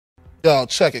Yo,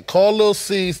 check it. Call Lil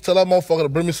C's. Tell that motherfucker to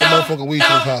bring me some motherfucking weed to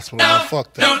the hospital, man.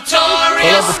 Fuck that. Tell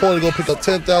that before to go pick up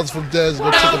 10,000 from Dez and go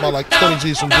take about like 20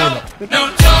 G's from Dino. Tell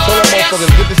that motherfucker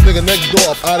to get this nigga next door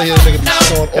up out of here. Nigga be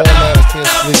snoring all night and can't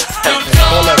sleep. And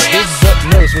call that big butt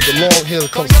nurse with the long hair to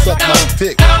come suck my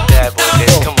dick. Bad boy,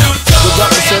 Dez, come on. The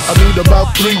doctor said I need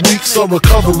about 3 weeks of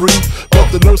recovery, but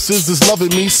the nurses is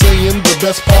loving me, saying the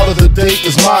best part of the day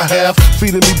is my half,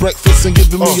 feeding me breakfast and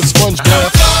giving me a sponge bath.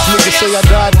 Niggas say I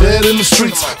died dead in the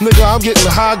streets. Nigga, I'm getting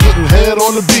high, getting head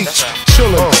on the beach,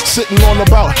 chilling, sitting on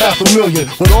about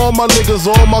 $500,000 with all my niggas,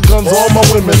 all my guns, all my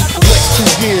women.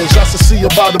 Next 2 years, I should see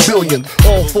about $1 billion,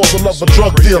 all for the love of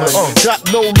drug dealing. Got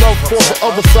no love for the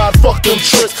other side, fuck them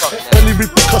tricks. Any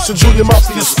repercussions, Junior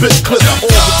Mafia spit clip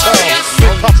all the time.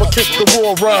 Big Papa kick the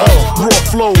raw rhymes, raw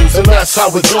flows, and that's how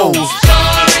it goes.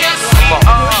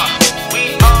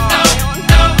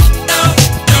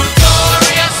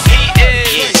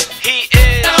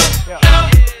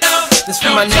 This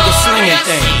for my niggas slinging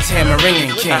things, hammer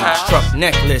ringing kings, truck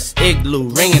necklace, igloo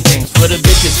ringing things. For the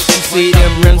bitches, you see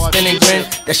them rims spinning grin,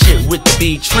 that shit with the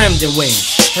B trimmed and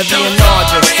wings. Heavy and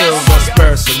larger, silver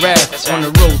spurs to wrath. On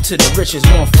the road to the riches,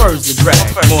 more furs to drag,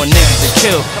 more niggas to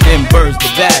kill than birds to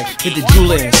bag. Hit the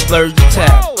jeweler and splurge the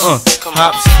tab.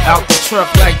 Hops out the truck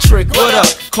like Trick, what up?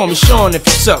 Call me Sean if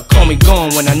you suck, call me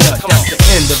gone when I nut. That's the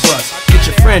end of us. Get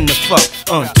your friend to fuck,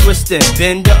 twist and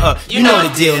bend her up. You know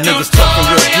the deal, niggas talking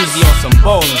real greasy on some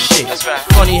ballin' shit.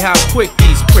 Funny how quick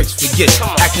these pricks forget,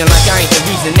 acting like I ain't the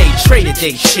reason they traded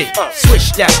they shit.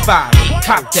 Switch that 5,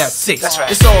 cop that 6.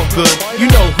 It's all good, you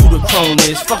know who the crone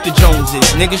is. Fuck the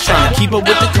Joneses, niggas trying to keep up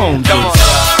with the Combs. We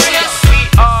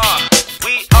are.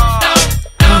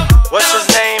 What's his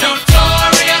name?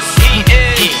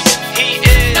 He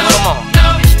is. Come on.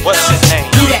 What's his name?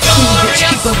 You that cool bitch,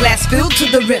 keep a glass filled to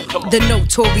the rim. The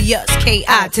notorious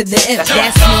K.I. to the M.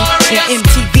 That's me and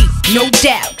MTV. No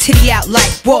doubt, titty out like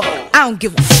whoa. I don't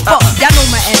give a fuck, y'all know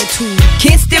my attitude.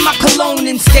 Can't stand my cologne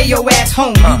and stay your ass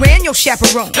home. You and your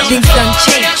chaperone, things done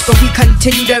changed, but we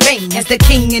continue to reign as the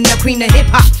king and the queen of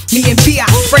hip-hop. Me and B.I.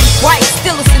 Frank White,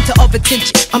 still a center of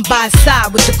attention. I'm by his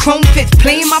side with the chrome fifth,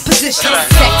 playing my position.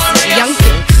 Sexy, young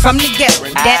kid from the ghetto.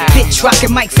 That bitch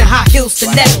rocking mics and high heels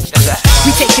stilettos.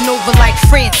 We taking over like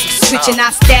Francis, switching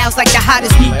our styles like the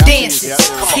hottest new dances.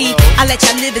 See, I let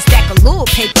y'all live and stack a little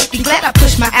paper. Be glad I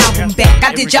pushed my album back.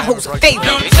 I did y'all hoes a favor.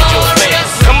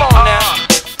 Come on now.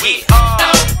 We are.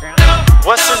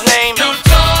 What's his name? He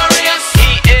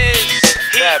is.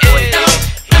 Bad boy, baby.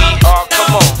 We are.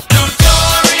 Come on.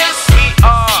 We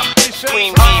are.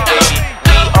 Queen B, baby.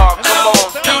 We are. Come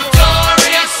on.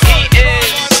 He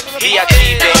is. B.I.G,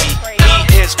 baby.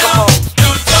 He is. Come on.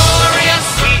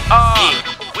 We are.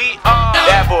 We are.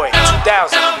 Bad boy.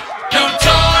 2000.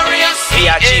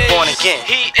 B.I.G born again.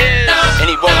 He is. And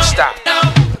he won't stop.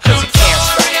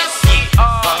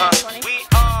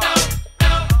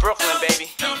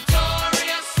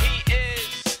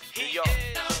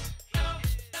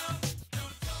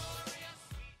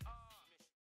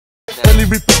 Any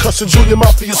repercussions, Junior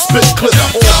Mafia spit clip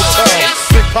all the time.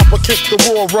 Big Papa kick the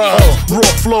raw rhymes,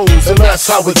 raw flows, and that's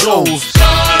how it goes.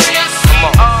 Come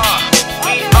on.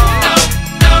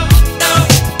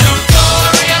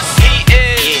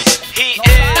 He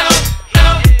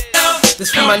is. This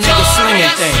for my niggas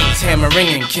slinging things, hammer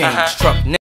ringing kings, truck